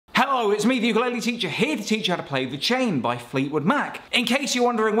Hello, it's me, the ukulele teacher, here to teach you how to play The Chain by Fleetwood Mac. In case you're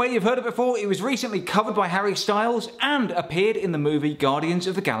wondering where you've heard it before, it was recently covered by Harry Styles and appeared in the movie Guardians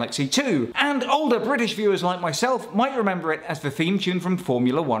of the Galaxy 2. And older British viewers like myself might remember it as the theme tune from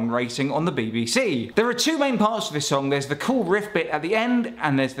Formula 1 racing on the BBC. There are two main parts to this song. There's the cool riff bit at the end,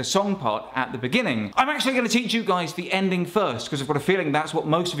 and there's the song part at the beginning. I'm actually going to teach you guys the ending first, because I've got a feeling that's what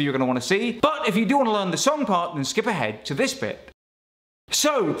most of you are going to want to see. But if you do want to learn the song part, then skip ahead to this bit.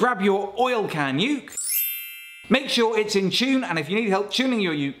 So, grab your oil can uke, make sure it's in tune, and if you need help tuning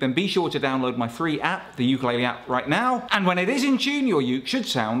your uke, then be sure to download my free app, the Ukulele app, right now. And when it is in tune, your uke should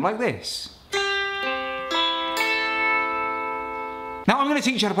sound like this. Now I'm going to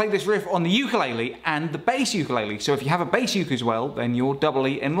teach you how to play this riff on the ukulele and the bass ukulele, so if you have a bass uke as well, then you're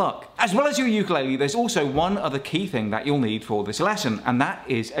doubly in luck. As well as your ukulele, there's also one other key thing that you'll need for this lesson, and that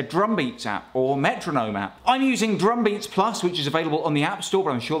is a drum beats app, or Metronome app. I'm using Drum Beats Plus, which is available on the App Store,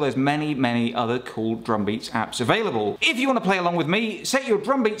 but I'm sure there's many other cool drum beats apps available. If you want to play along with me, set your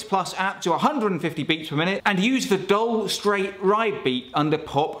Drum Beats Plus app to 150 beats per minute, and use the dull, straight ride beat under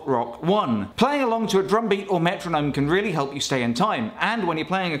Pop Rock 1. Playing along to a drum beat or metronome can really help you stay in time. And when you're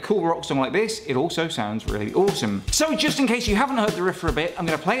playing a cool rock song like this, it also sounds really awesome. So just in case you haven't heard the riff for a bit, I'm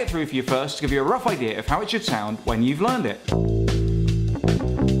going to play it through for you first to give you a rough idea of how it should sound when you've learned it.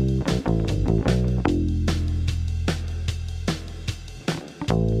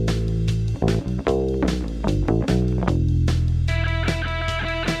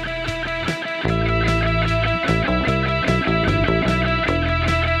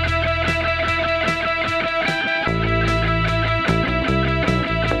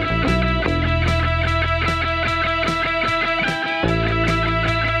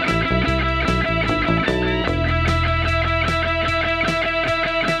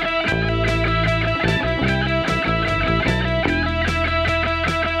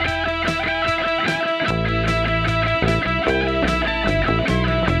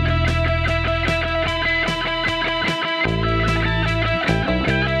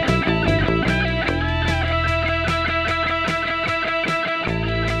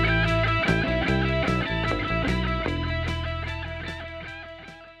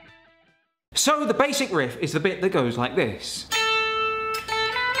 So the basic riff is the bit that goes like this.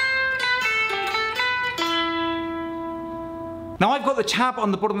 Now I've got the tab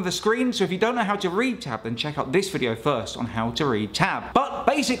on the bottom of the screen, so if you don't know how to read tab, then check out this video first on how to read tab. But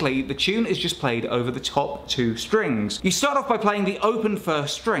basically, the tune is just played over the top two strings. You start off by playing the open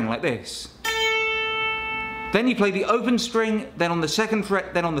first string like this. Then you play the open string, then on the second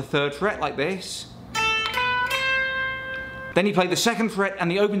fret, then on the third fret like this. Then you play the second fret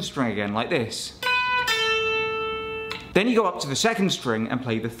and the open string again, like this. Then you go up to the second string and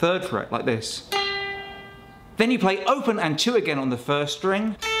play the third fret, like this. Then you play open and 2 again on the first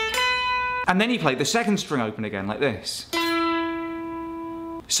string. And then you play the second string open again, like this.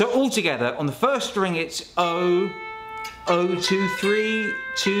 So all together, on the first string it's O, O, 2, 3,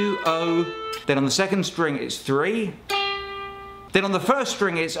 2, O. Then on the second string it's 3. Then on the first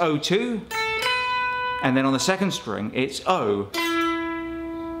string it's O, 2. And then on the second string, it's O.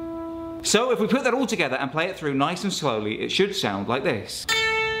 So if we put that all together and play it through nice and slowly, it should sound like this.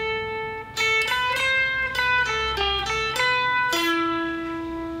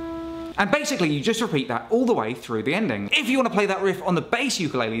 And basically you just repeat that all the way through the ending. If you want to play that riff on the bass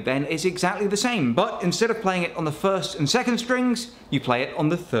ukulele, then it's exactly the same, but instead of playing it on the first and second strings, you play it on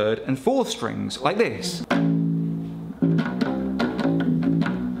the third and fourth strings, like this.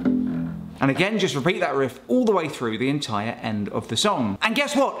 And again, just repeat that riff all the way through the entire end of the song. And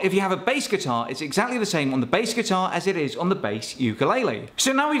guess what? If you have a bass guitar, it's exactly the same on the bass guitar as it is on the bass ukulele.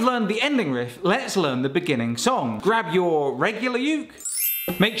 So now we've learned the ending riff, let's learn the beginning song. Grab your regular uke,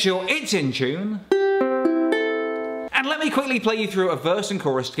 make sure it's in tune, and let me quickly play you through a verse and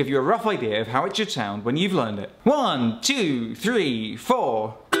chorus to give you a rough idea of how it should sound when you've learned it. 1, 2, 3,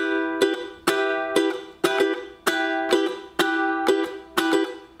 4.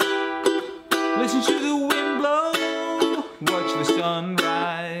 Listen to the wind blow, watch the sun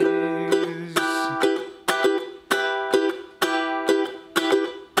rise.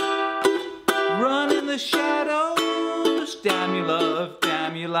 Run in the shadows, damn your love,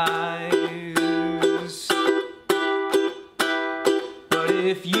 damn your lies. But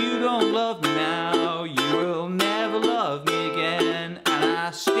if you don't love me now, you will never love me again. And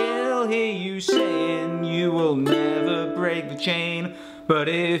I still hear you saying you will never break the chain. But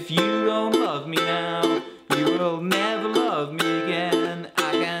if you don't love me now, you will never love me again.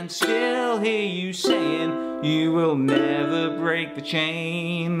 I can can still hear you saying you will never break the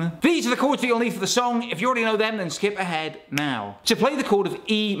chain. These are the chords that you'll need for the song. If you already know them, then skip ahead now. To play the chord of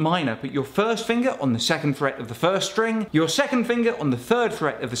E minor, put your first finger on the second fret of the first string, your second finger on the third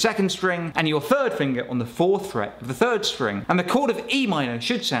fret of the second string, and your third finger on the fourth fret of the third string. And the chord of E minor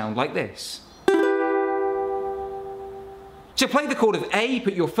should sound like this. To play the chord of A,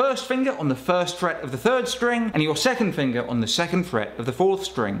 put your first finger on the first fret of the third string and your second finger on the second fret of the fourth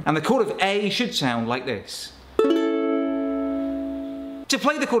string. And the chord of A should sound like this. To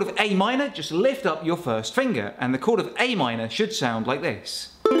play the chord of A minor, just lift up your first finger and the chord of A minor should sound like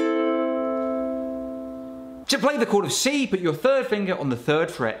this. To play the chord of C, put your third finger on the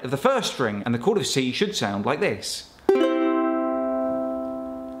third fret of the first string and the chord of C should sound like this.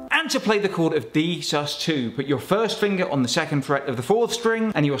 And to play the chord of D sus2, put your first finger on the second fret of the fourth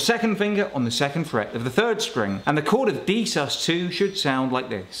string and your second finger on the second fret of the third string. And the chord of D sus2 should sound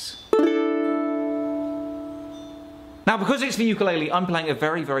like this. Now, because it's the ukulele, I'm playing a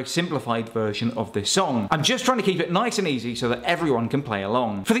very simplified version of this song. I'm just trying to keep it nice and easy so that everyone can play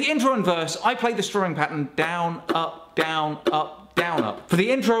along. For the intro and verse, I play the strumming pattern down, up, down, up, down, up. For the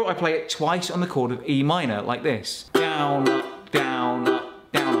intro, I play it twice on the chord of E minor, like this. Down, up, down, up.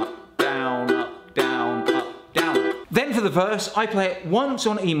 Then for the verse, I play it once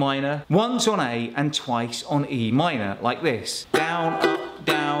on E minor, once on A, and twice on E minor, like this. Down, up,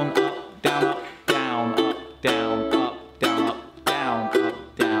 down, up, down, up, down, up, down, up, down, up, down,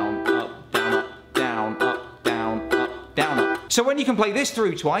 up, down, up, down, up, down, up, down, up, down, up. So when you can play this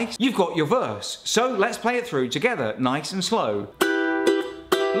through twice, you've got your verse. So let's play it through together, nice and slow.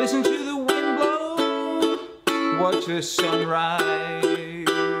 Listen to the wind blow, watch the sunrise.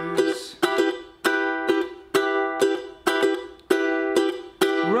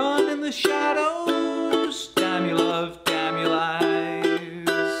 Run in the shadows, damn your love, damn your lies.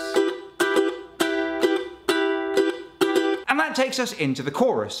 And that takes us into the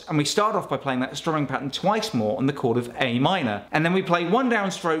chorus, and we start off by playing that strumming pattern twice more on the chord of A minor. And then we play one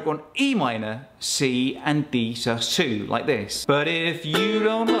downstroke on E minor, C and D sus2, like this. But if you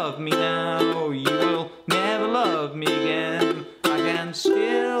don't love me now, you will never love me again. I can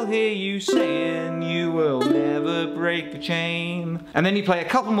still hear you saying you will never break the chain. And then you play a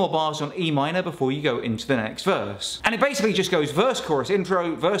couple more bars on E minor before you go into the next verse. And it basically just goes verse, chorus, intro,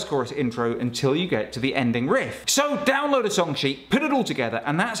 until you get to the ending riff. So download a song sheet, put it all together,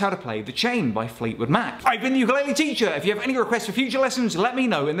 and that's how to play The Chain by Fleetwood Mac. I've been the ukulele teacher. If you have any requests for future lessons, let me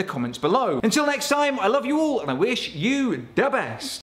know in the comments below. Until next time, I love you all and I wish you the best.